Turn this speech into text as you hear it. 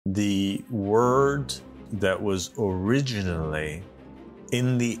the word that was originally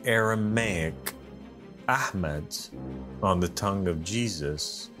in the Aramaic Ahmed on the tongue of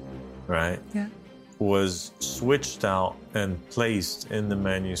Jesus, right? Yeah. Was switched out and placed in the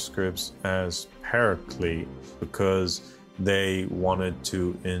manuscripts as Paraclete because they wanted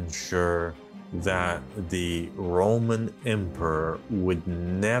to ensure that the Roman emperor would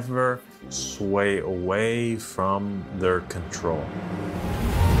never sway away from their control.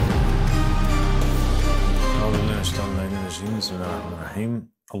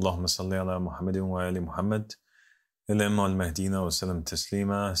 اللهم صل على محمد وآل محمد الأئمة المهديين وسلم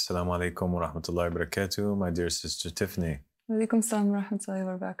تسليما. السلام عليكم ورحمة الله وبركاته. My dear sister Tiffany. Alaikum assalam wa rahmatullahi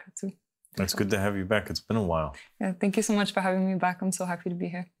wa barakatuh. It's good to have you back. It's been a while. Yeah, thank you so much for having me back. I'm so happy to be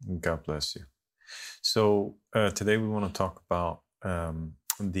here. God bless you. So today we want to talk about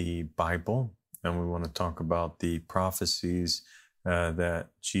the Bible, and we want to talk about the prophecies that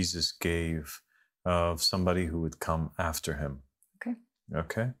Jesus gave of somebody who would come after him.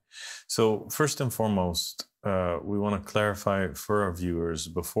 Okay. So first and foremost, we want to clarify for our viewers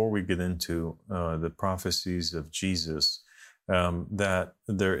before we get into the prophecies of Jesus that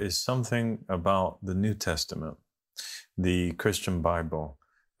there is something about the New Testament, the Christian Bible,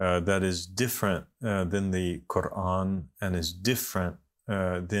 that is different than the Quran and is different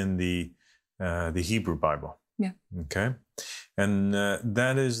than the Hebrew Bible. Yeah. Okay. And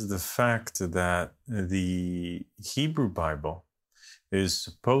that is the fact that the Hebrew Bible is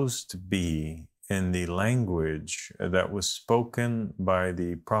supposed to be in the language that was spoken by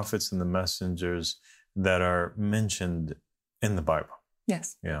the prophets and the messengers that are mentioned in the Bible.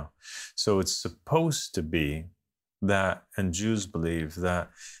 Yes. Yeah. So it's supposed to be that, and Jews believe that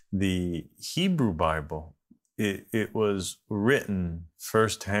the Hebrew Bible, it was written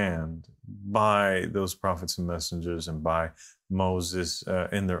firsthand by those prophets and messengers and by Moses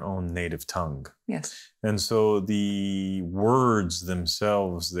in their own native tongue. Yes. And so the words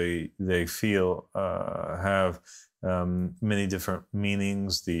themselves, they feel have many different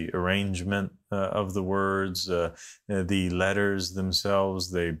meanings. The arrangement of the words, the letters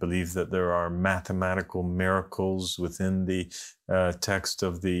themselves, they believe that there are mathematical miracles within the text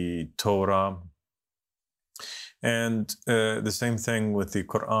of the Torah. And the same thing with the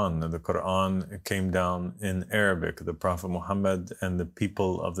Quran. The Quran came down in Arabic. The Prophet Mohammed and the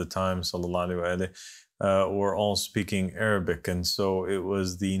people of the time, sallallahu alaihi wasallam, were all speaking Arabic. And so it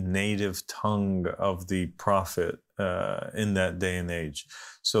was the native tongue of the Prophet in that day and age.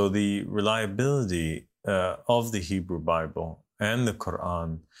 So the reliability of the Hebrew Bible and the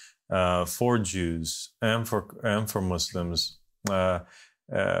Quran for Jews and for Muslims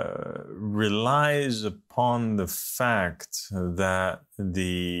relies upon the fact that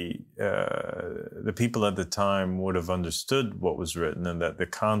the people at the time would have understood what was written and that the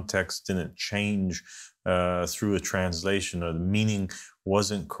context didn't change through a translation, or the meaning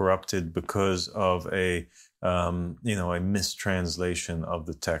wasn't corrupted because of a mistranslation of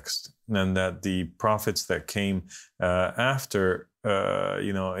the text, and that the prophets that came after,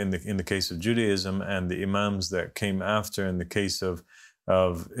 in the case of Judaism, and the imams that came after in the case of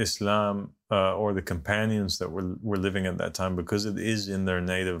Islam, or the companions that were living at that time, because it is in their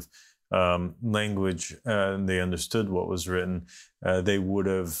native language and they understood what was written, they would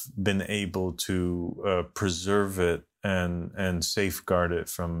have been able to preserve it and safeguard it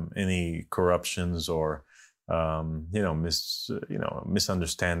from any corruptions or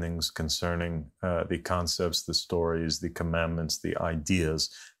misunderstandings concerning the concepts, the stories, the commandments, the ideas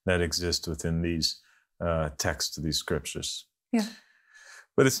that exist within these texts, these scriptures. Yeah.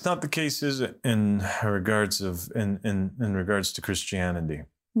 But it's not the case in regards to Christianity.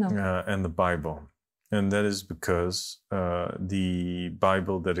 No. And the Bible. And that is because the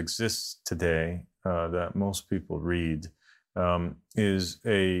Bible that exists today, that most people read, is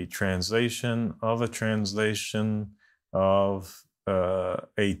a translation of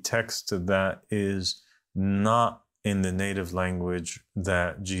a text that is not in the native language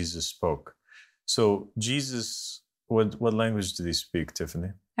that Jesus spoke. So Jesus, what language did he speak,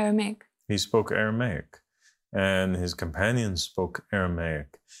 Tiffany? Aramaic. He spoke Aramaic, and his companions spoke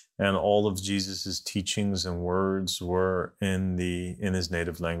Aramaic, and all of Jesus's teachings and words were in his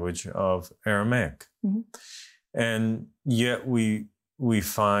native language of Aramaic. Mm-hmm. And yet we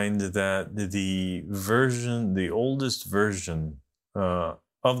find that the oldest version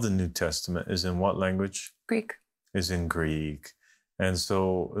of the New Testament is in what language? Greek. Is in Greek. And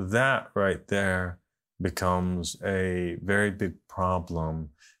so that right there becomes a very big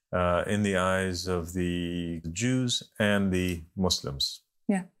problem in the eyes of the Jews and the Muslims.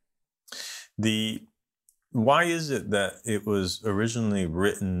 Yeah. The why is it that it was originally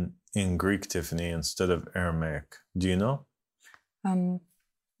written in Greek, Tiffany, instead of Aramaic? Do you know?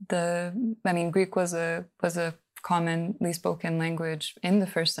 Greek was a commonly spoken language in the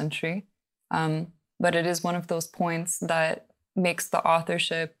first century, but it is one of those points that makes the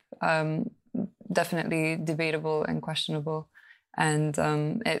authorship definitely debatable and questionable, and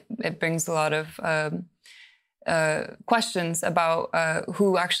it brings a lot of questions about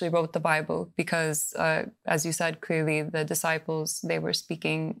who actually wrote the Bible, because as you said clearly, the disciples, they were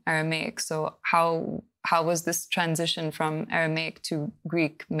speaking Aramaic. So how was this transition from Aramaic to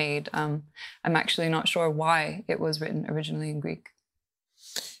Greek made? I'm actually not sure why it was written originally in Greek.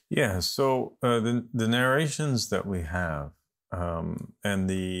 Yeah, so the narrations that we have and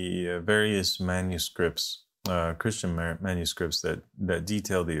the various manuscripts, Christian manuscripts that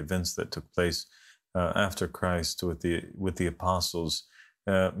detail the events that took place after Christ with the apostles,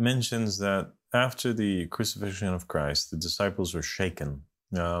 mentions that after the crucifixion of Christ, the disciples were shaken,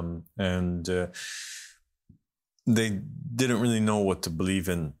 and they didn't really know what to believe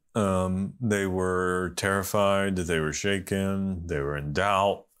in. They were terrified, they were shaken, they were in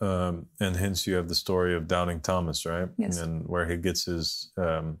doubt, and hence you have the story of Doubting Thomas, right? Yes. And where he gets his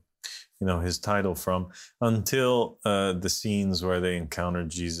his title from, until the scenes where they encounter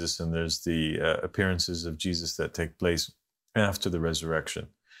Jesus, and there's the appearances of Jesus that take place after the resurrection.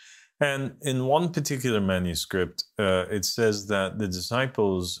 And in one particular manuscript, it says that the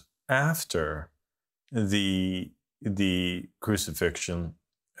disciples, after the crucifixion,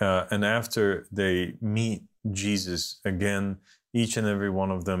 and after they meet Jesus again, each and every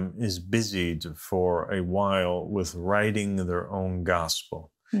one of them is busied for a while with writing their own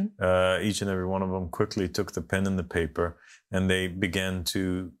gospel. Each and every one of them quickly took the pen and the paper, and they began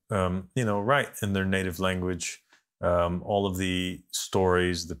to, write in their native language all of the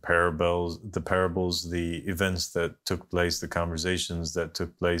stories, the parables, the events that took place, the conversations that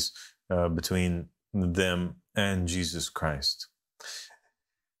took place between them and Jesus Christ.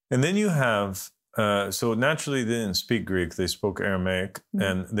 And then you have, so naturally they didn't speak Greek, they spoke Aramaic,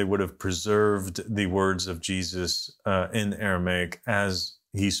 and they would have preserved the words of Jesus in Aramaic as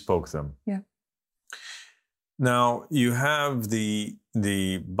he spoke them. Yeah. Now you have the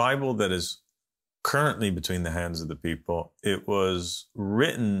Bible that is currently between the hands of the people. It was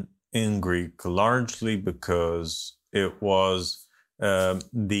written in Greek largely because it was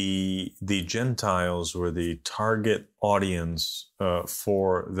the Gentiles were the target audience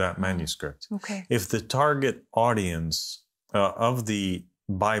for that manuscript. Okay. If the target audience of the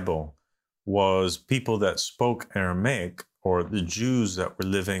Bible was people that spoke Aramaic, or the Jews that were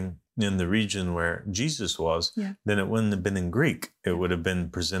living in the region where Jesus was, then it wouldn't have been in Greek. It would have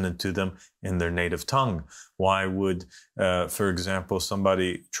been presented to them in their native tongue. Why would, for example,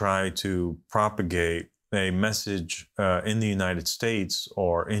 somebody try to propagate a message in the United States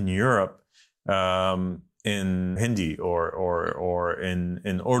or in Europe in Hindi or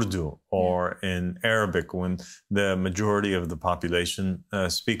in Urdu or in Arabic when the majority of the population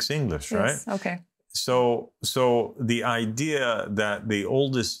speaks English, right? Okay. So the idea that the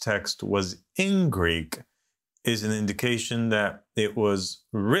oldest text was in Greek is an indication that it was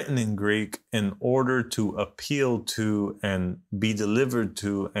written in Greek in order to appeal to and be delivered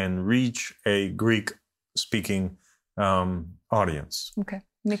to and reach a Greek-speaking audience. Okay,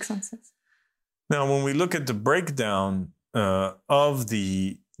 makes sense. Now, when we look at the breakdown of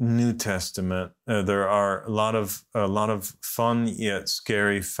the New Testament, there are a lot of fun yet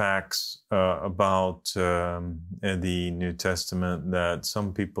scary facts about the New Testament that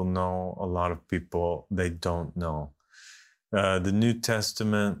some people know, a lot of people they don't know. The New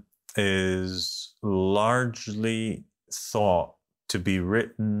Testament is largely thought to be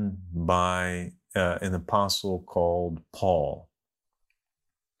written by an apostle called Paul.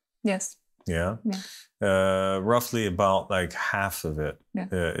 Yes. Yeah. Roughly about like half of it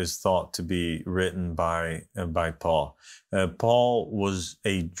is thought to be written by Paul. Paul was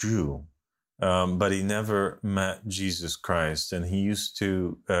a Jew, but he never met Jesus Christ, and he used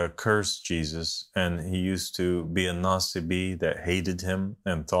to curse Jesus, and he used to be a Nasibi that hated him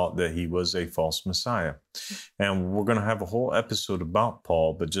and thought that he was a false Messiah. And we're going to have a whole episode about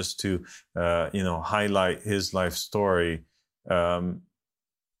Paul, but just to highlight his life story.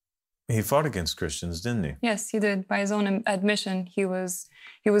 He fought against Christians, didn't he? Yes, he did. By his own admission, he was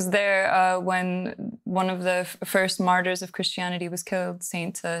there when one of the first martyrs of Christianity was killed,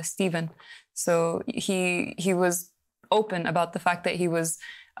 Saint Stephen. So he was open about the fact that he was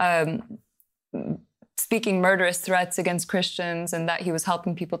speaking murderous threats against Christians, and that he was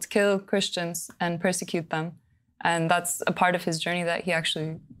helping people to kill Christians and persecute them. And that's a part of his journey that he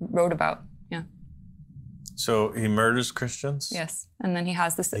actually wrote about. Yeah. So he murders Christians? Yes. And then he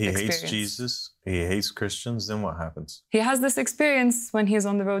has this experience. He hates Jesus. He hates Christians. Then what happens? He has this experience when he's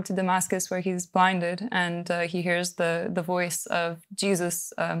on the road to Damascus where he's blinded and he hears the voice of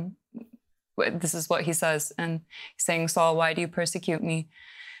Jesus. This is what he says. And he's saying, Saul, why do you persecute me?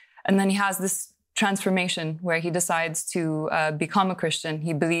 And then he has this transformation where he decides to become a Christian.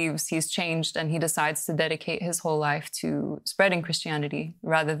 He believes he's changed and he decides to dedicate his whole life to spreading Christianity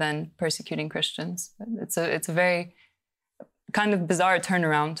rather than persecuting Christians. It's a very kind of bizarre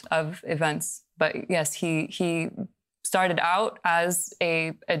turnaround of events. But yes, he started out as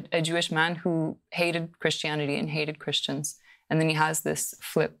a Jewish man who hated Christianity and hated Christians. And then he has this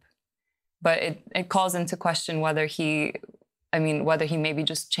flip. But it calls into question whether he maybe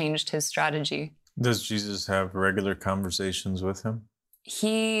just changed his strategy. Does Jesus have regular conversations with him?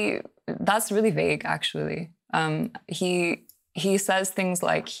 That's really vague, actually. He says things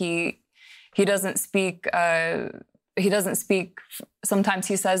like he doesn't speak. He doesn't speak. Sometimes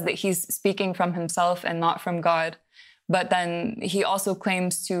he says that he's speaking from himself and not from God. But then he also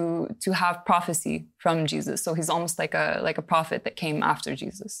claims to have prophecy from Jesus. So he's almost like a prophet that came after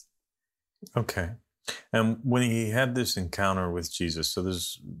Jesus. Okay. And when he had this encounter with Jesus, so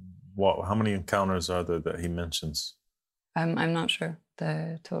how many encounters are there that he mentions? I'm not sure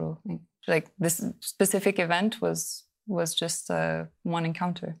the total thing. Like this specific event was just one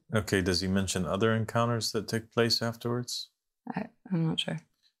encounter. Okay. Does he mention other encounters that take place afterwards? I'm not sure.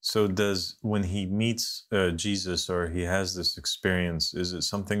 So when he meets Jesus or he has this experience, is it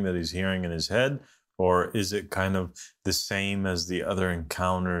something that he's hearing in his head? Or is it kind of the same as the other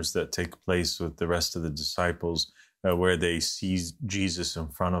encounters that take place with the rest of the disciples, where they see Jesus in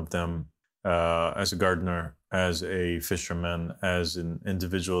front of them as a gardener, as a fisherman, as an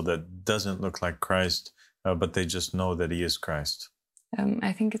individual that doesn't look like Christ, but they just know that he is Christ?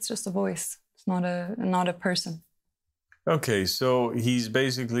 I think it's just a voice. It's not a person. Okay, so he's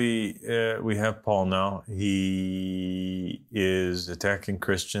basically, we have Paul now. He is attacking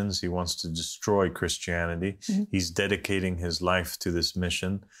Christians. He wants to destroy Christianity. Mm-hmm. He's dedicating his life to this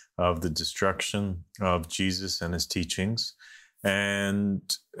mission of the destruction of Jesus and his teachings. And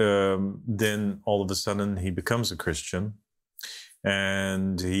then all of a sudden he becomes a Christian.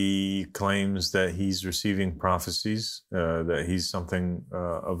 And he claims that he's receiving prophecies, that he's something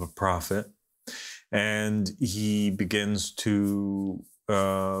of a prophet. And he begins to,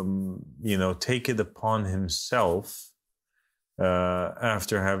 take it upon himself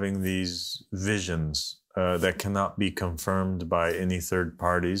after having these visions that cannot be confirmed by any third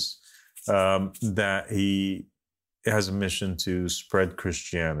parties, that he has a mission to spread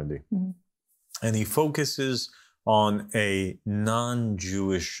Christianity. Mm-hmm. And he focuses on a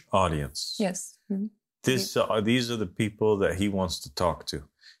non-Jewish audience. Yes. Mm-hmm. These are the people that he wants to talk to.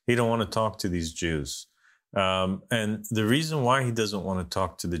 He don't want to talk to these Jews. And the reason why he doesn't want to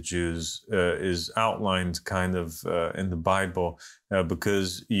talk to the Jews is outlined kind of in the Bible,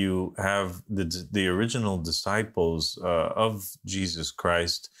 because you have the original disciples of Jesus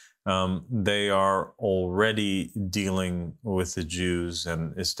Christ. They are already dealing with the Jews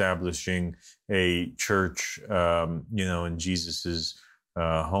and establishing a church, in Jesus's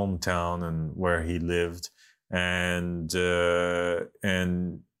hometown and where he lived. And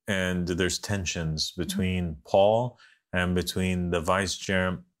there's tensions between Paul and between the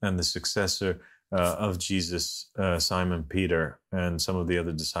vicegerent and the successor of Jesus, Simon Peter, and some of the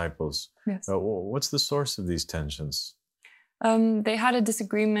other disciples. Yes. What's the source of these tensions? They had a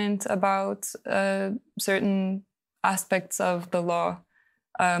disagreement about certain aspects of the law.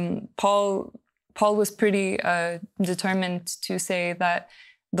 Paul was pretty determined to say that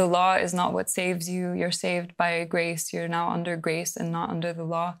the law is not what saves you. You're saved by grace. You're now under grace and not under the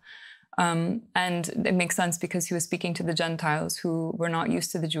law. And it makes sense because he was speaking to the Gentiles who were not used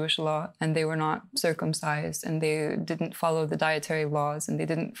to the Jewish law, and they were not circumcised, and they didn't follow the dietary laws, and they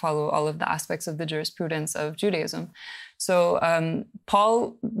didn't follow all of the aspects of the jurisprudence of Judaism. So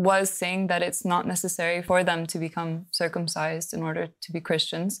Paul was saying that it's not necessary for them to become circumcised in order to be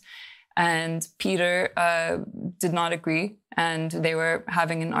Christians. And Peter did not agree, and they were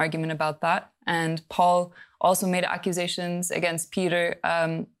having an argument about that. And Paul also made accusations against Peter,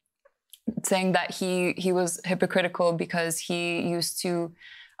 saying that he was hypocritical because he used to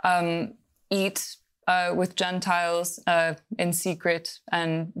eat with Gentiles in secret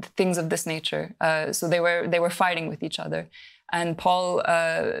and things of this nature. So they were fighting with each other. And Paul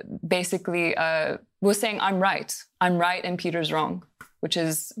basically was saying, I'm right and Peter's wrong, which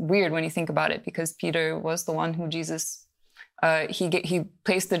is weird when you think about it, because Peter was the one who Jesus, he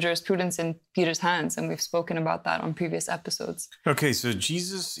placed the jurisprudence in Peter's hands, and we've spoken about that on previous episodes. Okay, so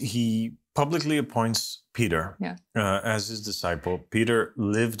Jesus, he publicly appoints Peter as his disciple. Peter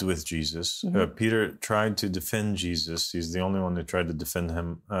lived with Jesus. Peter tried to defend Jesus. He's the only one who tried to defend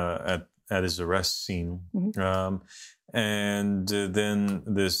him at his arrest scene. And then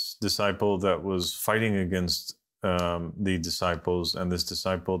this disciple that was fighting against the disciples, and this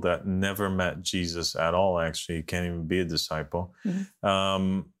disciple that never met Jesus at all, actually, he can't even be a disciple,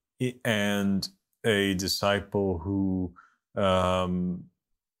 and a disciple who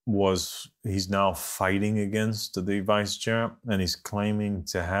he's now fighting against the vicegerent, and he's claiming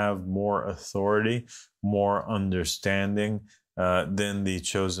to have more authority, more understanding than the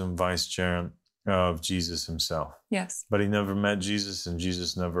chosen vicegerent of Jesus himself. Yes. But he never met Jesus, and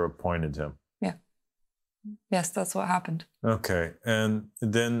Jesus never appointed him. Yeah. Yes, that's what happened. Okay. And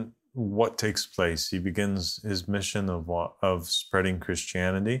then what takes place? He begins his mission of spreading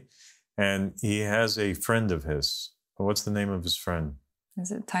Christianity, and he has a friend of his. What's the name of his friend? Is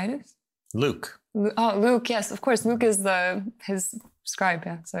it Titus? Luke. Oh, Luke, yes, of course. Luke is his scribe,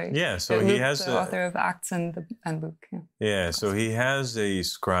 Sorry. Yeah, so Luke, he has the author of Acts and Luke. Yeah, so he has a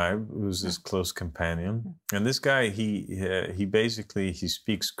scribe who's his close companion, and this guy he basically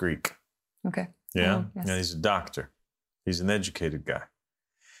speaks Greek. Okay. Yeah, oh, yes. And he's a doctor. He's an educated guy,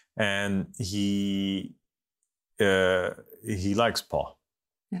 and he likes Paul,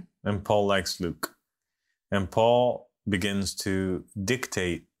 and Paul likes Luke, and Paul begins to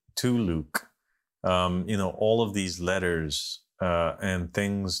dictate to Luke, all of these letters and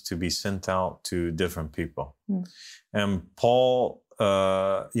things to be sent out to different people. And Paul,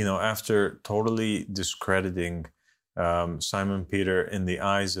 after totally discrediting Simon Peter in the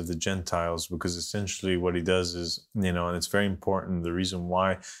eyes of the Gentiles, because essentially what he does is, and it's very important, the reason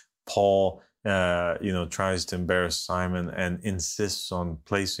why Paul tries to embarrass Simon and insists on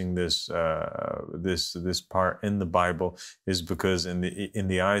placing this part in the Bible is because in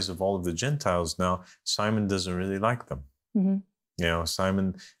the eyes of all of the Gentiles now, Simon doesn't really like them.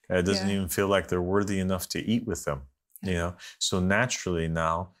 Simon doesn't even feel like they're worthy enough to eat with them. So naturally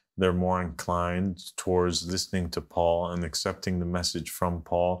now they're more inclined towards listening to Paul and accepting the message from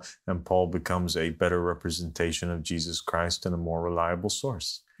Paul, and Paul becomes a better representation of Jesus Christ and a more reliable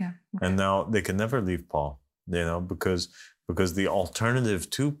source. Yeah. Okay. And now they can never leave Paul, because the alternative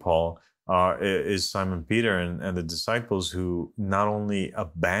to Paul is Simon Peter and the disciples who not only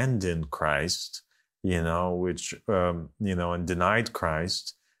abandoned Christ, which and denied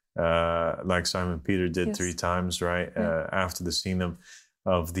Christ, like Simon Peter did 3 times, right, after the scene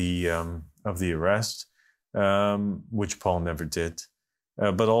of the arrest, which Paul never did,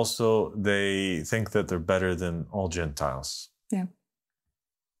 but also they think that they're better than all Gentiles. Yeah.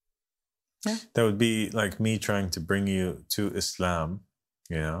 Yeah. That would be like me trying to bring you to Islam,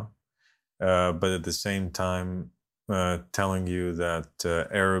 but at the same time telling you that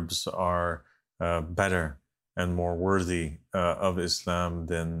Arabs are better and more worthy of Islam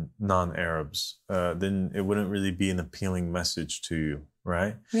than non-Arabs. Then it wouldn't really be an appealing message to you,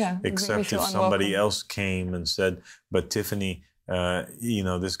 right? Yeah. Except if somebody else came and said, but Tiffany,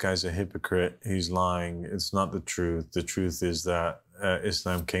 this guy's a hypocrite. He's lying. It's not the truth. The truth is that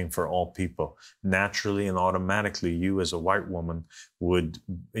Islam came for all people. Naturally and automatically, you as a white woman would,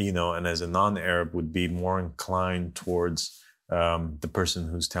 and as a non-Arab would be more inclined towards the person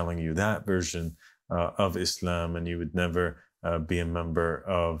who's telling you that version of Islam, and you would never be a member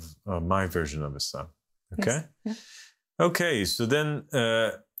of my version of Islam. Okay? Yes. Yeah. Okay, so then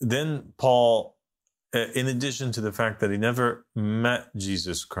Paul, in addition to the fact that he never met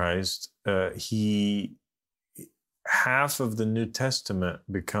Jesus Christ, half of the New Testament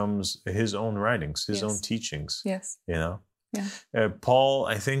becomes his own writings, his own teachings. Yes. Yeah. Paul,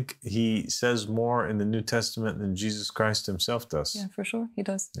 I think he says more in the New Testament than Jesus Christ himself does. Yeah, for sure. He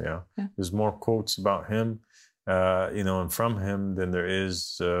does. Yeah. There's more quotes about him, and from him than there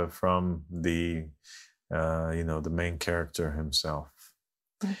is from the main character himself.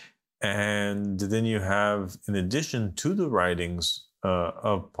 Yeah. And then you have, in addition to the writings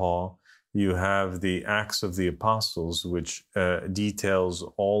of Paul, you have the Acts of the Apostles, which details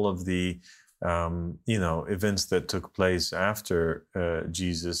all of the, events that took place after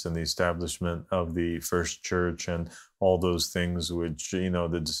Jesus and the establishment of the first church and all those things which,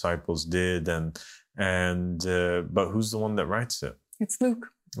 the disciples did. But who's the one that writes it? It's Luke.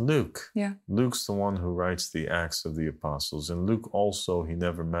 Luke. Yeah. Luke's the one who writes the Acts of the Apostles. And Luke also, he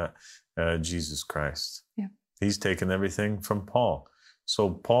never met Jesus Christ. Yeah. He's taken everything from Paul. So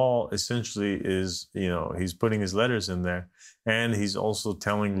Paul essentially is, he's putting his letters in there, and he's also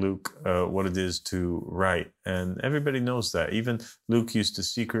telling Luke what it is to write. And everybody knows that. Even Luke used to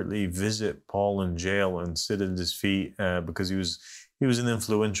secretly visit Paul in jail and sit at his feet because he was an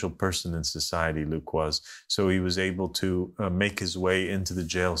influential person in society, Luke was. So he was able to make his way into the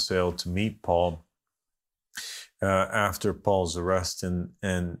jail cell to meet Paul after Paul's arrest, and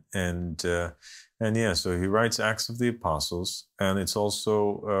yeah, so he writes Acts of the Apostles, and it's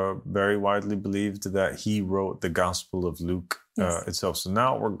also very widely believed that he wrote the Gospel of Luke itself. So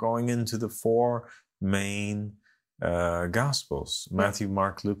now we're going into the four main Gospels: Matthew,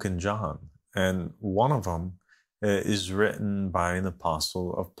 Mark, Luke, and John, and one of them is written by an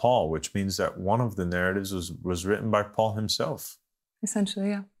apostle of Paul, which means that one of the narratives was written by Paul himself. Essentially,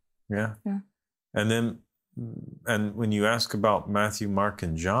 yeah. Yeah. Yeah. And when you ask about Matthew, Mark,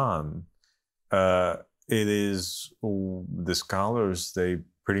 and John, it is the scholars, they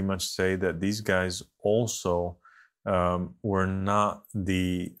pretty much say that these guys also were not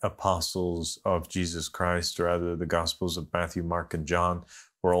the apostles of Jesus Christ. Rather, the Gospels of Matthew, Mark, and John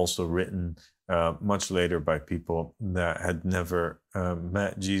were also written much later by people that had never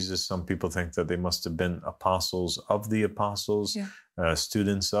met Jesus. Some people think that they must have been apostles of the apostles,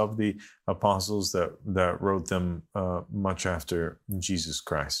 students of the apostles that wrote them much after Jesus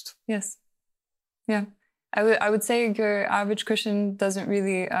Christ. Yes. Yeah. I would say your average Christian doesn't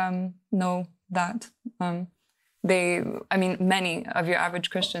really know that. Many of your average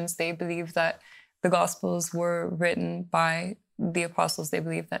Christians, they believe that the Gospels were written by the apostles. They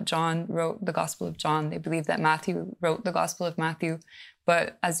believe that John wrote the Gospel of John. They believe that Matthew wrote the Gospel of Matthew.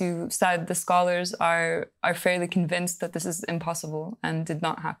 But as you said, the scholars are fairly convinced that this is impossible and did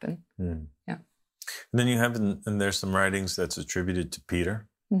not happen. Mm. Yeah. And then you have, and there's some writings that's attributed to Peter,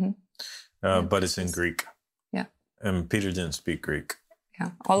 but it's in Greek. Yeah. And Peter didn't speak Greek.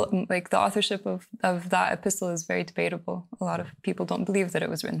 Yeah. The authorship of that epistle is very debatable. A lot of people don't believe that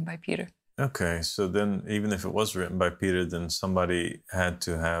it was written by Peter. Okay, so then even if it was written by Peter, then somebody had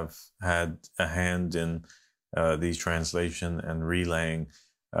to have had a hand in the translation and relaying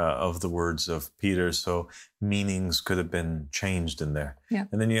of the words of Peter. So meanings could have been changed in there. Yeah.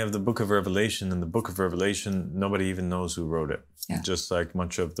 And then you have the book of Revelation. In the book of Revelation, nobody even knows who wrote it. Yeah. Just like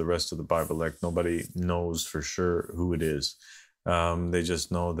much of the rest of the Bible, like nobody knows for sure who it is. They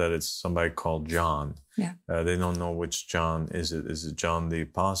just know that it's somebody called John. Yeah. They don't know which John is it. Is it John the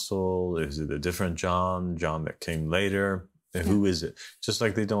Apostle? Is it a different John that came later? Yeah. Who is it? Just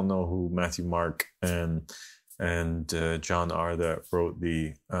like they don't know who Matthew, Mark, and John are that wrote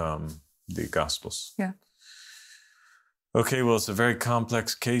the Gospels. Yeah. Okay, well, it's a very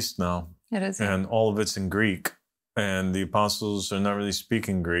complex case now. It is. And all of it's in Greek. And the apostles are not really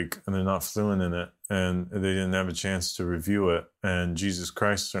speaking Greek, and they're not fluent in it, and they didn't have a chance to review it. And Jesus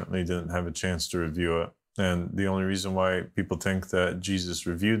Christ certainly didn't have a chance to review it. And the only reason why people think that Jesus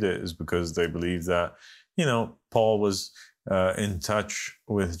reviewed it is because they believe that, Paul was in touch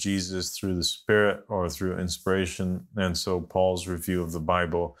with Jesus through the Spirit or through inspiration. And so Paul's review of the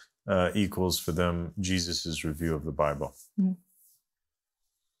Bible equals for them Jesus's review of the Bible. Mm-hmm.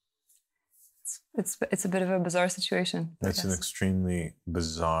 It's a bit of a bizarre situation. It's an extremely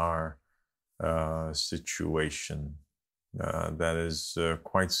bizarre situation that is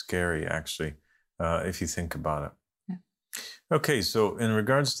quite scary, actually, if you think about it. Yeah. Okay, so in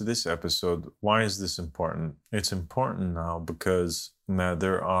regards to this episode, why is this important? It's important now because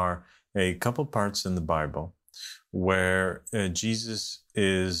there are a couple parts in the Bible where Jesus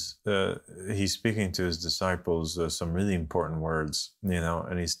is, he's speaking to his disciples some really important words,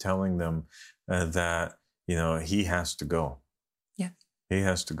 and he's telling them that, he has to go. Yeah. He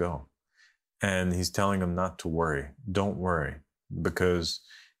has to go. And he's telling them not to worry. Don't worry. Because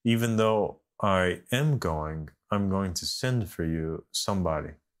even though I am going, I'm going to send for you somebody.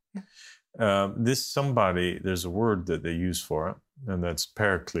 Yeah. This somebody, there's a word that they use for it, and that's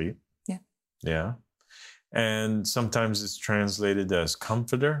Paraclete. Yeah. Yeah. And sometimes it's translated as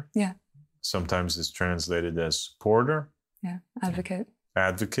comforter. Yeah. Sometimes it's translated as supporter. Yeah. Advocate.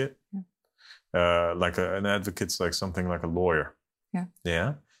 Advocate. Yeah. An advocate's like something like a lawyer. Yeah.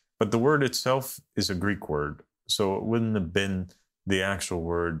 Yeah. But the word itself is a Greek word. So it wouldn't have been the actual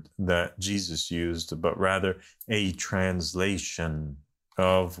word that Jesus used, but rather a translation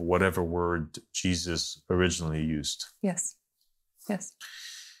of whatever word Jesus originally used. Yes. Yes.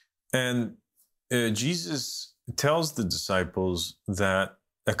 And Jesus tells the disciples that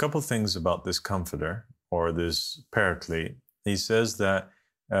a couple things about this comforter or this paraclete. He says that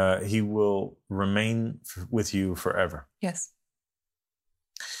he will remain with you forever. Yes.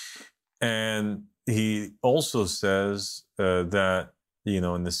 And he also says that,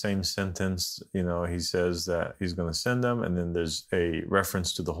 in the same sentence, he says that he's going to send them. And then there's a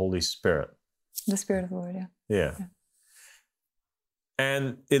reference to the Holy Spirit. The Spirit of the Lord, yeah. Yeah.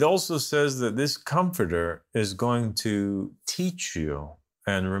 And it also says that this comforter is going to teach you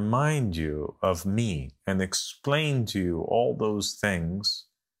and remind you of me and explain to you all those things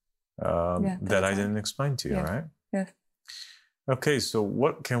that I didn't explain to you, right? Yeah. Okay, so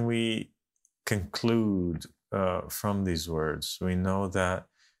what can we conclude from these words? We know that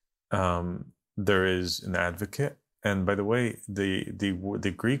there is an advocate. And by the way,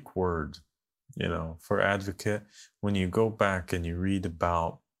 the Greek word, for advocate, when you go back and you read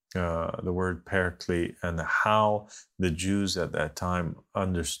about the word Paraclete and how the Jews at that time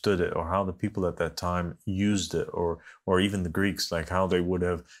understood it, or how the people at that time used it, or even the Greeks, like how they would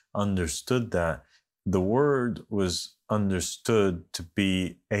have understood that, the word was understood to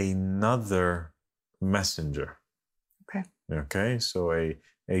be another messenger. Okay, so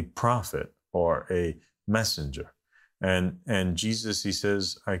a prophet or a messenger. And Jesus, he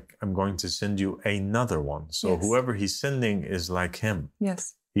says, I'm going to send you another one. So whoever he's sending is like him.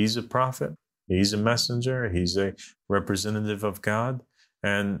 Yes. He's a prophet. He's a messenger. He's a representative of God.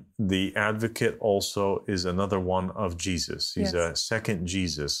 And the advocate also is another one of Jesus. He's a second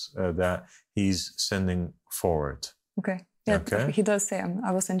Jesus that he's sending forward. Okay. Yeah, okay. He does say,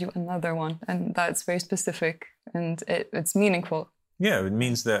 I will send you another one. And that's very specific and it's meaningful. Yeah, it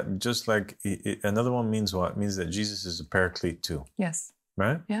means that just like another one means what? It means that Jesus is a paraclete too. Yes.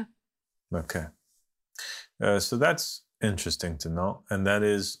 Right? Yeah. Okay. So that's interesting to know. And that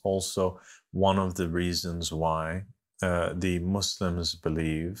is also one of the reasons why the Muslims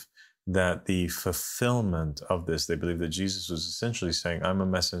believe that the fulfillment of this, they believe that Jesus was essentially saying, I'm a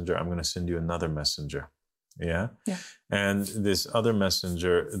messenger, I'm going to send you another messenger. Yeah. And this other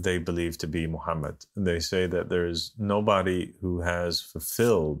messenger, they believe to be Mohammed. They say that there is nobody who has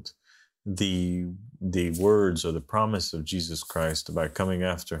fulfilled the words or the promise of Jesus Christ by coming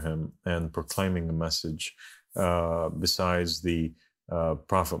after him and proclaiming a message besides the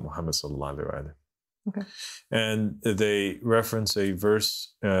Prophet Muhammad sallallahu alaihi wasallam. Okay. And they reference a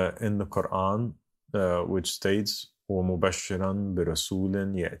verse in the Quran which states, وَمُبَشِّرًا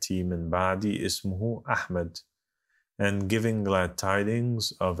بِرَسُولٍ يَأْتِي مِنْ بَعْدِي اسْمُهُ أَحْمَدٍ, and giving glad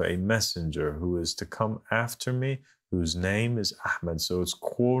tidings of a messenger who is to come after me, whose name is Ahmad. So it's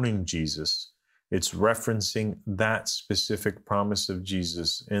quoting Jesus. It's referencing that specific promise of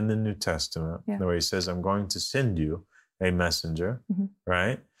Jesus in the New Testament, where he says, I'm going to send you a messenger,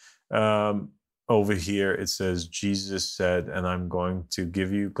 right? Over here, it says, Jesus said, and I'm going to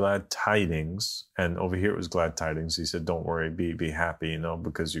give you glad tidings. And over here, it was glad tidings. He said, don't worry, be happy,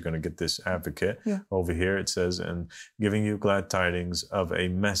 because you're going to get this advocate. Over here, it says, and giving you glad tidings of a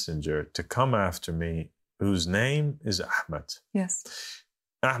messenger to come after me, whose name is Ahmad. Yes.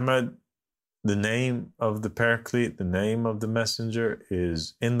 Ahmad, the name of the Paraclete, the name of the messenger,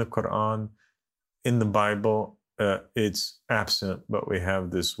 is in the Quran, in the Bible. It's absent, but we have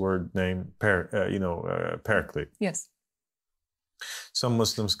this word name, Paraclete. Yes. Some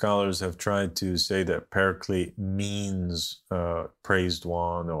Muslim scholars have tried to say that Paraclete means praised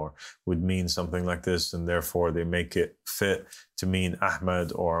one, or would mean something like this, and therefore they make it fit to mean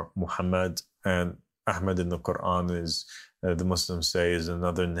Ahmad or Muhammad. And Ahmad in the Quran is, the Muslims say, is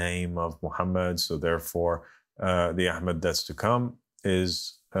another name of Muhammad. So therefore, the Ahmad that's to come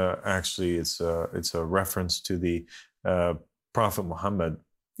is actually it's a reference to the Prophet Muhammad.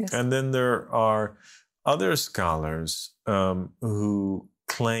 Yes. And then there are other scholars who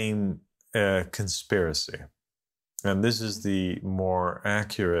claim conspiracy, and this is the more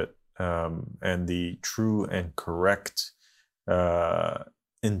accurate and the true and correct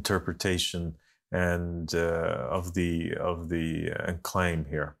interpretation and of the claim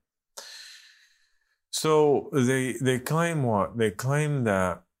here. So they claim what? They claim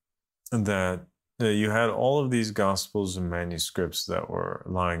that you had all of these gospels and manuscripts that were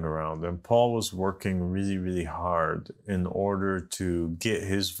lying around, and Paul was working really, really hard in order to get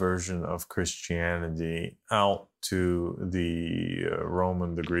his version of Christianity out to the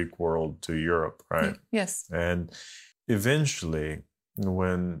Roman, the Greek world, to Europe, right? Yes. And eventually,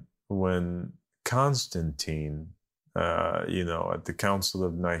 when Constantine, at the Council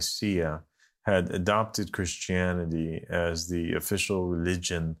of Nicaea, had adopted Christianity as the official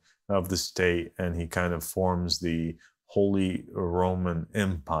religion of the state, and he kind of forms the Holy Roman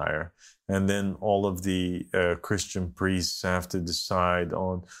Empire. And then all of the Christian priests have to decide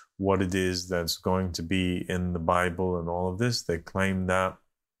on what it is that's going to be in the Bible and all of this. They claim that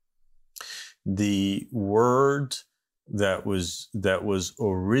the word that was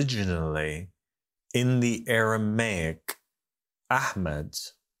originally in the Aramaic, Ahmad,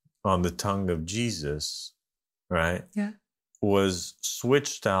 on the tongue of Jesus, right? Yeah. was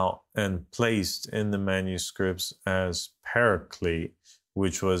switched out and placed in the manuscripts as Paraclete,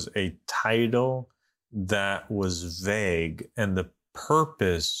 which was a title that was vague, and the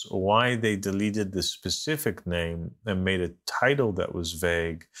purpose why they deleted the specific name and made a title that was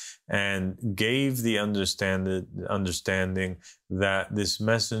vague and gave the understanding that this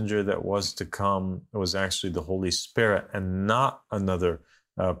messenger that was to come was actually the Holy Spirit and not another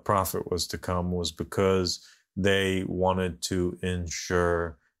prophet was to come, was because they wanted to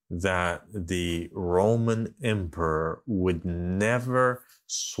ensure that the Roman emperor would never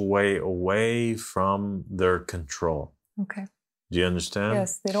sway away from their control. Okay. Do you understand?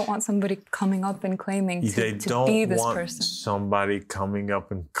 Yes, they don't want somebody coming up and claiming to be this person. They don't want somebody coming up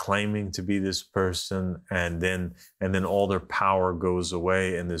and claiming to be this person, and then all their power goes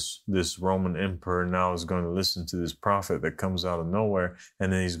away, and this Roman emperor now is going to listen to this prophet that comes out of nowhere,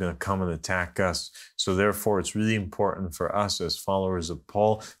 and then he's going to come and attack us. So therefore, it's really important for us as followers of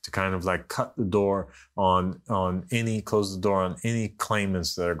Paul to kind of like close the door on any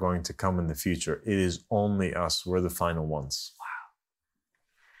claimants that are going to come in the future. It is only us. We're the final ones.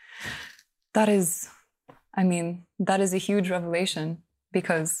 That is a huge revelation,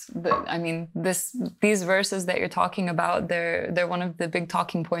 because these verses that you're talking about, they're one of the big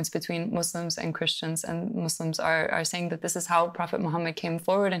talking points between Muslims and Christians, and Muslims are saying that this is how Prophet Muhammad came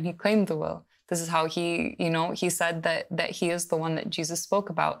forward and he claimed the will. This is how he said that he is the one that Jesus spoke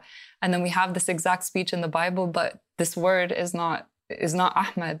about. And then we have this exact speech in the Bible, but this word is not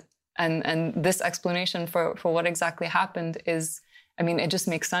Ahmed. And this explanation for what exactly happened is, it just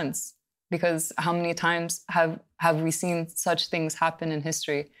makes sense. Because how many times have we seen such things happen in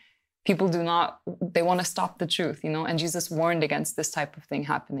history? People they want to stop the truth, and Jesus warned against this type of thing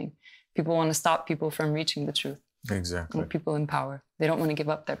happening. People want to stop people from reaching the truth. Exactly. People in power. They don't want to give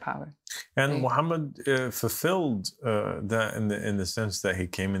up their power. And Muhammad fulfilled that in the sense that he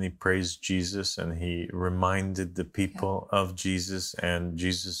came and he praised Jesus and he reminded the people of Jesus and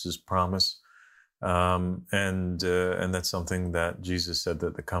Jesus's promise. And that's something that Jesus said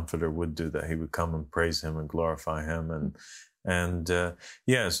that the Comforter would do, that he would come and praise him and glorify him.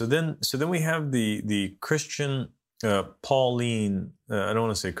 So then we have the Christian, Pauline, I don't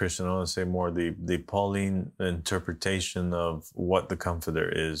want to say Christian, I want to say more the Pauline interpretation of what the Comforter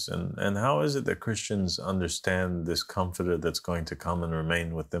is. And how is it that Christians understand this Comforter that's going to come and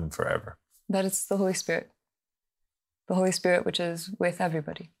remain with them forever? That it's the Holy Spirit. The Holy Spirit, which is with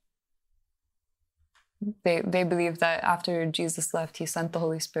everybody. They believe that after Jesus left, he sent the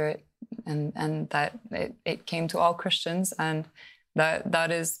Holy Spirit, and that it came to all Christians, and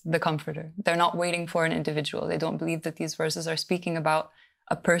that is the Comforter. They're not waiting for an individual. They don't believe that these verses are speaking about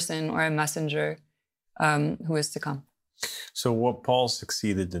a person or a messenger who is to come. So what Paul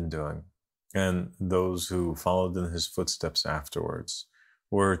succeeded in doing, and those who followed in his footsteps afterwards,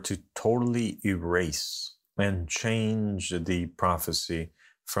 were to totally erase and change the prophecy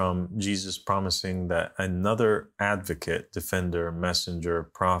from Jesus promising that another advocate, defender, messenger,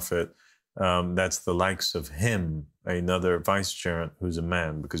 prophet, that's the likes of him, another vicegerent who's a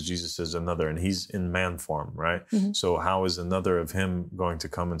man, because Jesus is another, and he's in man form, right? Mm-hmm. So how is another of him going to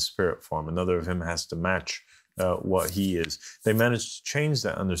come in spirit form? Another of him has to match what he is. They managed to change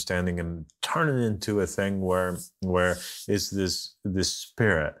that understanding and turn it into a thing where it's this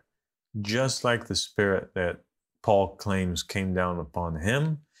spirit, just like the spirit that Paul claims came down upon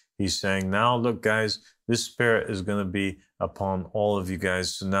him. He's saying, now look, guys, this spirit is going to be upon all of you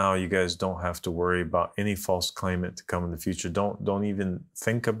guys. So now you guys don't have to worry about any false claimant to come in the future. Don't even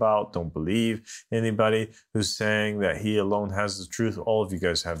think about, don't believe anybody who's saying that he alone has the truth. All of you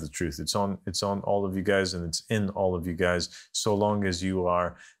guys have the truth. It's on all of you guys, and it's in all of you guys, so long as you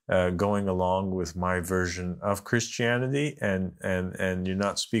are going along with my version of Christianity, and you're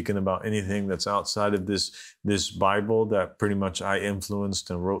not speaking about anything that's outside of this Bible that pretty much I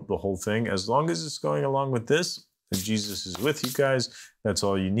influenced and wrote the whole thing. As long as it's going along with this, Jesus is with you guys. That's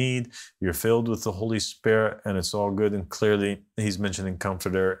all you need. You're filled with the Holy Spirit, and it's all good. And clearly, he's mentioning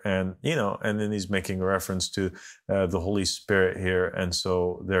Comforter, and then he's making a reference to the Holy Spirit here, and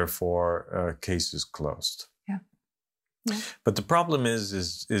so therefore, case is closed. Yeah. But the problem is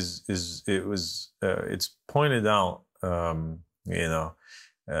it's pointed out,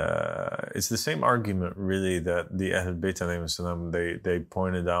 it's the same argument really that the Ahlul Bayt they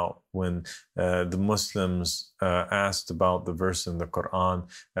pointed out when the Muslims asked about the verse in the Quran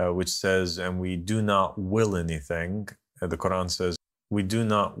which says, and we do not will anything. The Quran says, we do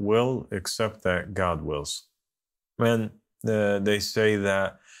not will except that God wills. And they say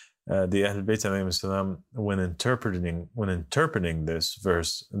that the Ahlul Bayt when interpreting this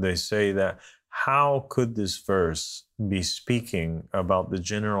verse, they say that how could this verse be speaking about the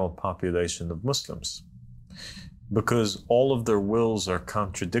general population of Muslims? Because all of their wills are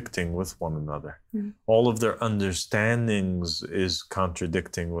contradicting with one another. Mm. All of their understandings is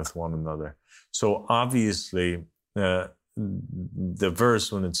contradicting with one another. So obviously, the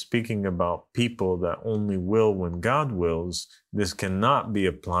verse, when it's speaking about people that only will when God wills, this cannot be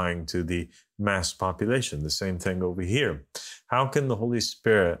applying to the mass population. The same thing over here. How can the Holy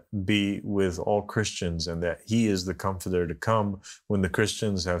Spirit be with all Christians and that he is the comforter to come when the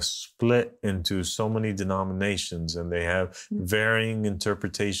Christians have split into so many denominations and they have varying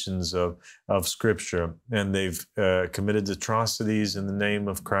interpretations of scripture, and they've committed atrocities in the name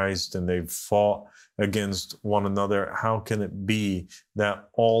of Christ, and they've fought against one another? How can it be that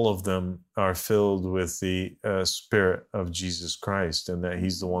all of them are filled with the Spirit of Jesus Christ, and that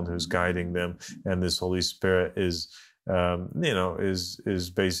he's the one who's guiding them, and this Holy Spirit is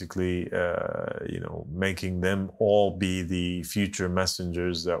basically making them all be the future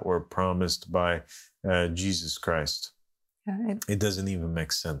messengers that were promised by Jesus Christ? Yeah, it doesn't even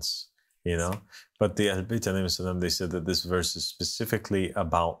make sense. But the Ahlul, they said that this verse is specifically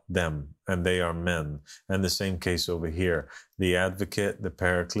about them, and they are men. And the same case over here. The advocate, the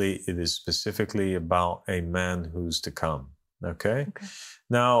Paraclete, it is specifically about a man who's to come. Okay?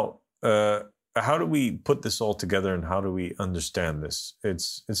 Now, how do we put this all together, and how do we understand this?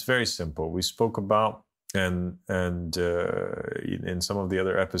 It's very simple. We spoke about, and in some of the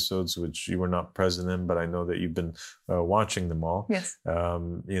other episodes, which you were not present in, but I know that you've been watching them all. Yes.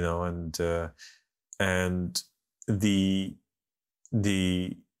 And the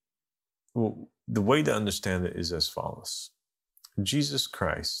way to understand it is as follows. Jesus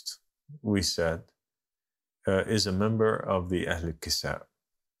Christ, we said, is a member of the Ahlul Kisa.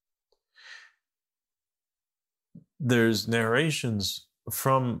 There's narrations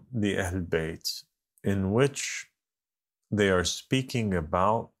from the Ahlul Bayt in which they are speaking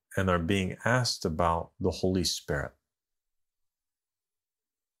about and are being asked about the Holy Spirit.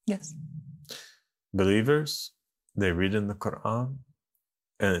 Yes. Believers, they read in the Quran,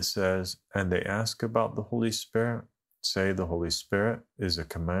 and it says, and they ask about the Holy Spirit, say the Holy Spirit is a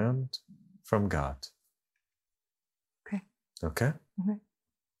command from God. Okay. Okay? Okay.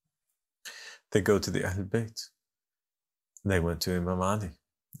 They go to the Ahlul Bayt. They went to Imam Ali,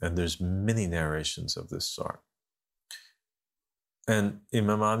 and there's many narrations of this sort. And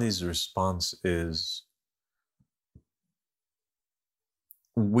Imam Ali's response is,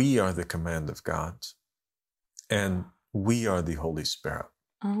 we are the command of God, and we are the Holy Spirit.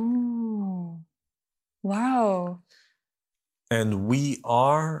 Oh, wow. And we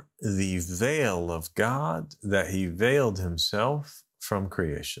are the veil of God that he veiled himself from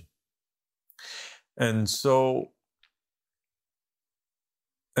creation. And so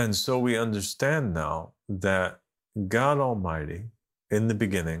we understand now that God Almighty, in the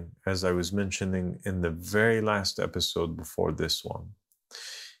beginning, as I was mentioning in the very last episode before this one,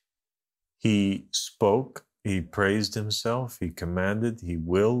 he spoke, he praised himself, he commanded, he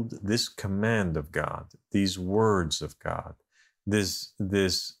willed. This command of God, these words of God, this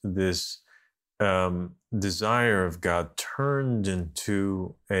desire of God turned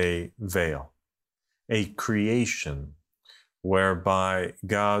into a veil, a creation whereby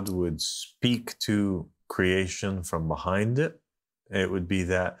God would speak to creation from behind it. It would be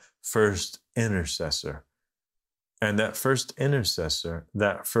that first intercessor. And that first intercessor,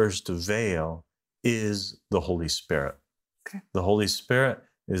 that first veil, is the Holy Spirit. Okay. The Holy Spirit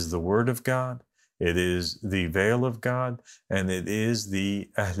is the Word of God. It is the veil of God, and it is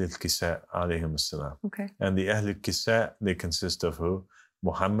the Ahlul Kisa alayhim as-salam. Okay. And the Ahlul Kisa, they consist of who?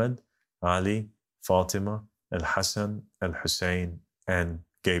 Mohammed, Ali, Fatima, Al-Hassan, Al-Hussein, and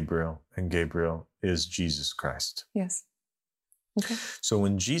Gabriel. And Gabriel is Jesus Christ. Yes. Okay. So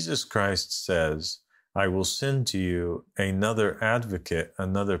when Jesus Christ says, I will send to you another advocate,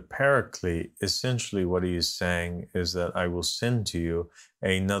 another Paraclete, essentially what he is saying is that I will send to you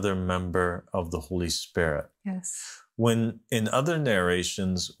another member of the Holy Spirit. Yes. When in other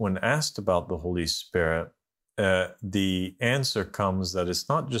narrations, when asked about the Holy Spirit, the answer comes that it's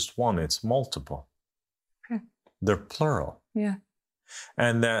not just one, it's multiple. Okay. They're plural. Yeah.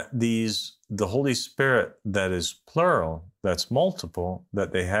 And that the Holy Spirit that is plural, that's multiple,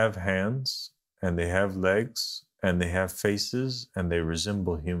 that they have hands, and they have legs, and they have faces, and they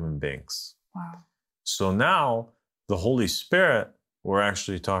resemble human beings. Wow. So now the Holy Spirit, we're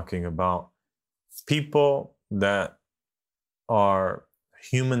actually talking about people that are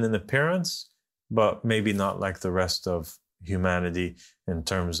human in appearance, but maybe not like the rest of humanity in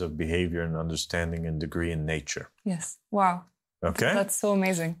terms of behavior and understanding and degree and nature. Yes. Wow. Okay? That's so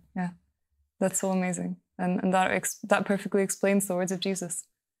amazing. Yeah. That's so amazing. And that perfectly explains the words of Jesus.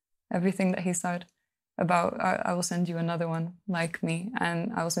 Everything that he said about, I will send you another one like me,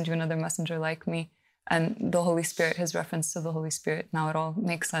 and I will send you another messenger like me. And the Holy Spirit, his reference to the Holy Spirit, now it all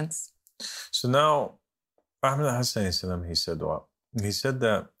makes sense. So now, Muhammad al-Hassan, he said what? He said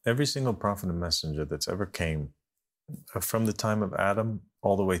that every single prophet and messenger that's ever came, from the time of Adam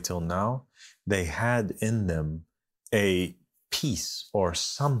all the way till now, they had in them a piece or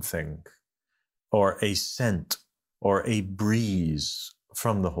something, or a scent, or a breeze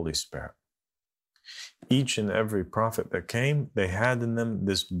from the Holy Spirit. Each and every prophet that came, they had in them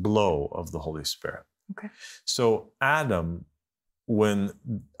this blow of the Holy Spirit. Okay. So Adam, when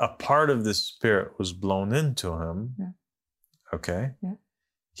a part of the Spirit was blown into him, okay,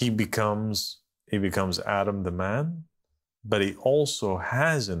 he becomes Adam the man, but he also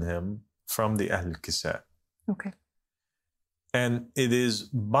has in him from the Ahlul. Okay. And it is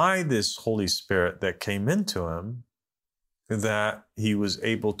by this Holy Spirit that came into him that he was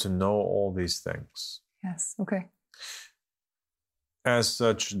able to know all these things. Yes, okay. As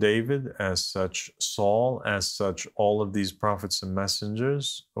such, David, as such, Saul, as such, all of these prophets and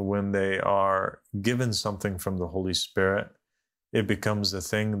messengers, when they are given something from the Holy Spirit, it becomes a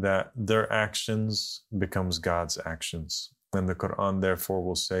thing that their actions becomes God's actions. And the Quran, therefore,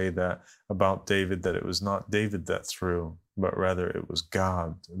 will say that about David, that it was not David that threw, but rather it was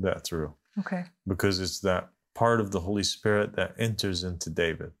God that threw. Okay. Because it's that part of the Holy Spirit that enters into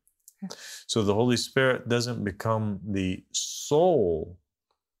David. Okay. So the Holy Spirit doesn't become the soul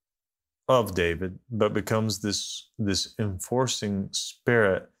of David, but becomes this enforcing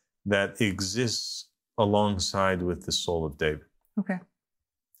spirit that exists alongside with the soul of David. Okay.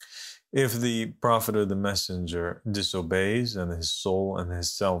 If the prophet or the messenger disobeys and his soul and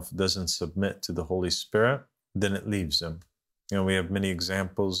his self doesn't submit to the Holy Spirit, then it leaves him. We have many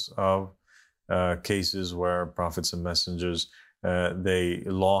examples of cases where prophets and messengers, they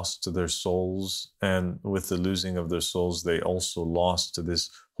lost their souls, and with the losing of their souls, they also lost this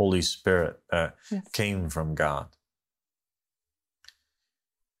Holy Spirit that came from God.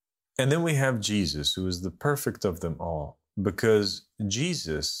 And then we have Jesus, who is the perfect of them all, because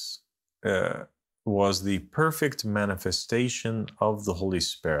Jesus was the perfect manifestation of the Holy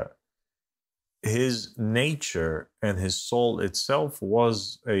Spirit. His nature and his soul itself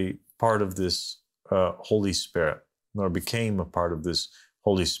was a part of this Holy Spirit, or became a part of this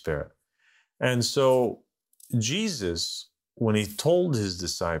Holy Spirit. And so Jesus, when he told his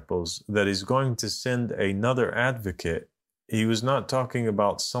disciples that he's going to send another advocate, he was not talking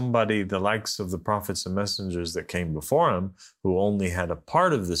about somebody the likes of the prophets and messengers that came before him, who only had a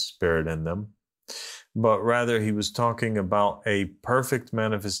part of the Spirit in them, but rather he was talking about a perfect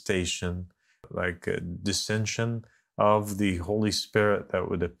manifestation, like a descension of the Holy Spirit that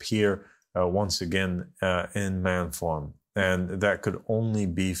would appear once again in man form. And that could only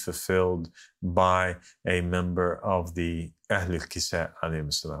be fulfilled by a member of the Ahlul Kisa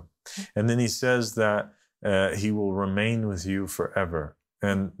alayhim salam. And then he says that he will remain with you forever.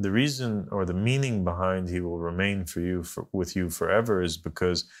 And the reason or the meaning behind he will remain with you forever is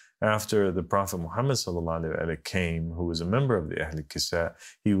because after the Prophet Muhammad came, who was a member of the Ahlul Kisa,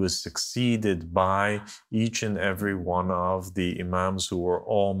 he was succeeded by each and every one of the Imams who were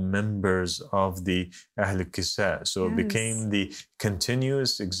all members of the Ahlul Kisa. So it became the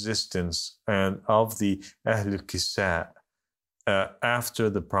continuous existence of the Ahlul Kisa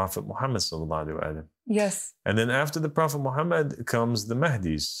after the Prophet Muhammad Yes. And then after the Prophet Muhammad comes the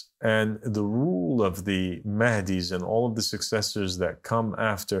Mahdis, and the rule of the Mahdis and all of the successors that come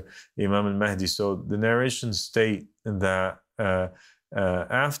after Imam al-Mahdi. So the narrations state that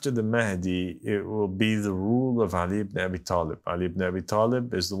after the Mahdi, it will be the rule of Ali ibn Abi Talib. Ali ibn Abi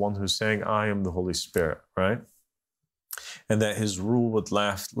Talib is the one who's saying, I am the Holy Spirit, right? And that his rule would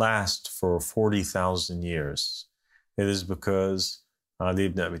last for 40,000 years. It is because Ali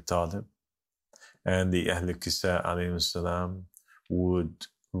ibn Abi Talib and the Ahlul Kisa alayhim salam would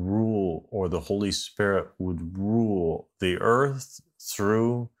rule, or the Holy Spirit would rule the earth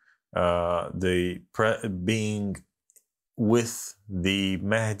through being with the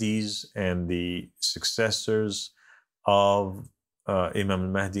Mahdis and the successors of Imam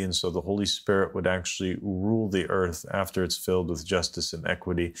al-Mahdi. And so the Holy Spirit would actually rule the earth after it's filled with justice and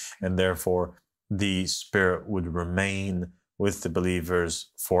equity, and therefore the Spirit would remain with the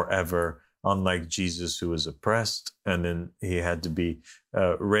believers forever unlike Jesus, who was oppressed, and then he had to be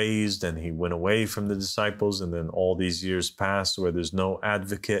raised, and he went away from the disciples, and then all these years passed where there's no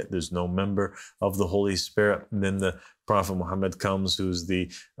advocate, there's no member of the Holy Spirit, and then the Prophet Muhammad comes, who's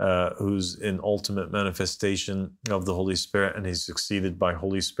in ultimate manifestation of the Holy Spirit, and he's succeeded by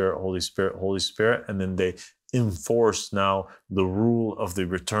Holy Spirit, Holy Spirit, Holy Spirit, and then they enforce now the rule of the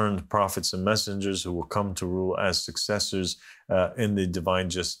returned prophets and messengers who will come to rule as successors in the divine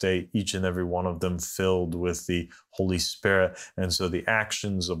just state, each and every one of them filled with the Holy Spirit. And so the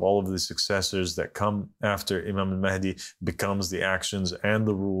actions of all of the successors that come after Imam al-Mahdi becomes the actions and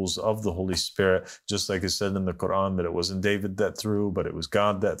the rules of the Holy Spirit, just like it said in the Quran that it wasn't David that threw, but it was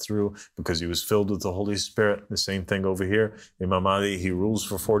God that threw, because he was filled with the Holy Spirit. The same thing over here. Imam Ali, he rules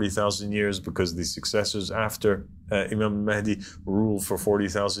for 40,000 years because the successors after Imam al-Mahdi rule for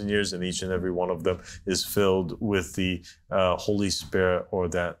 40,000 years, and each and every one of them is filled with the Holy Spirit, or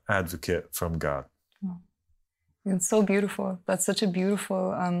that advocate from God. Oh. It's so beautiful. That's such a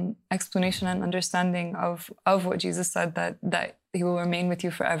beautiful explanation and understanding of what Jesus said, that he will remain with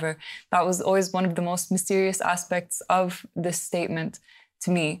you forever. That was always one of the most mysterious aspects of this statement to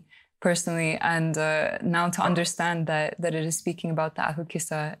me personally, and now to understand that it is speaking about the Ahlul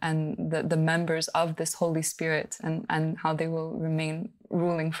Kisa and the members of this Holy Spirit, and how they will remain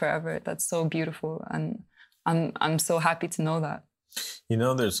ruling forever. That's so beautiful, and I'm so happy to know that. You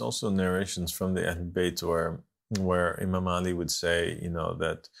know, there's also narrations from the Ahlul Bayt where Imam Ali would say, you know,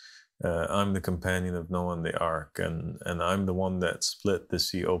 that I'm the companion of Noah in the ark, and I'm the one that split the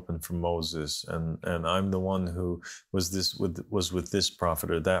sea open for Moses, and I'm the one who was with this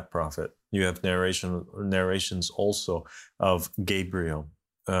prophet or that prophet. You have narrations also of Gabriel,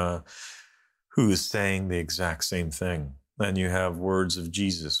 who is saying the exact same thing. And you have words of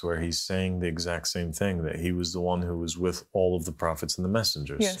Jesus where he's saying the exact same thing, that he was the one who was with all of the prophets and the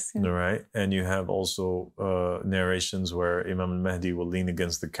messengers. Yes. Yeah. Right? And you have also narrations where Imam al-Mahdi will lean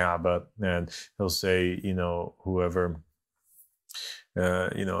against the Kaaba and he'll say, you know, whoever,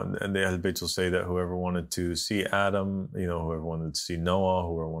 and the Ahlul Bayt will say that whoever wanted to see Adam, you know, whoever wanted to see Noah,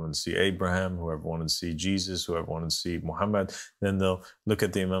 whoever wanted to see Abraham, whoever wanted to see Jesus, whoever wanted to see Mohammed, then they'll look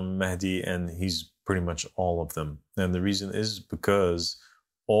at the Imam al-Mahdi and he's pretty much all of them. And the reason is because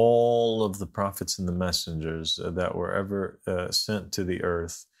all of the prophets and the messengers that were ever sent to the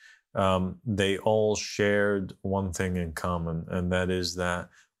earth, they all shared one thing in common, and that is that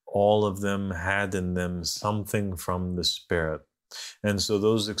all of them had in them something from the Spirit. And so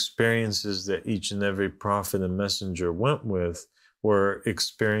those experiences that each and every prophet and messenger went with were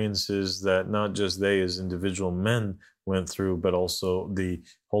experiences that not just they as individual men went through, but also the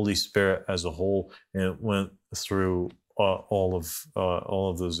Holy Spirit as a whole, and went through all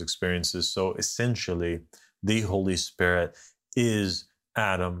of those experiences. So essentially, the Holy Spirit is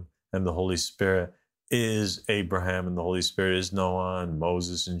Adam, and the Holy Spirit is Abraham, and the Holy Spirit is Noah and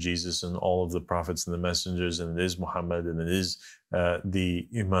Moses and Jesus and all of the prophets and the messengers, and it is Muhammad, and it is the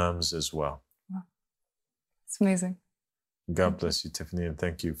Imams as well. Wow. It's amazing. God bless you, Tiffany, and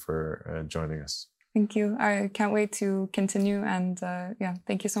thank you for joining us. Thank you. I can't wait to continue, and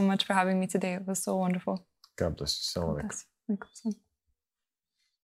thank you so much for having me today. It was so wonderful. God bless you. Assalamu alaikum.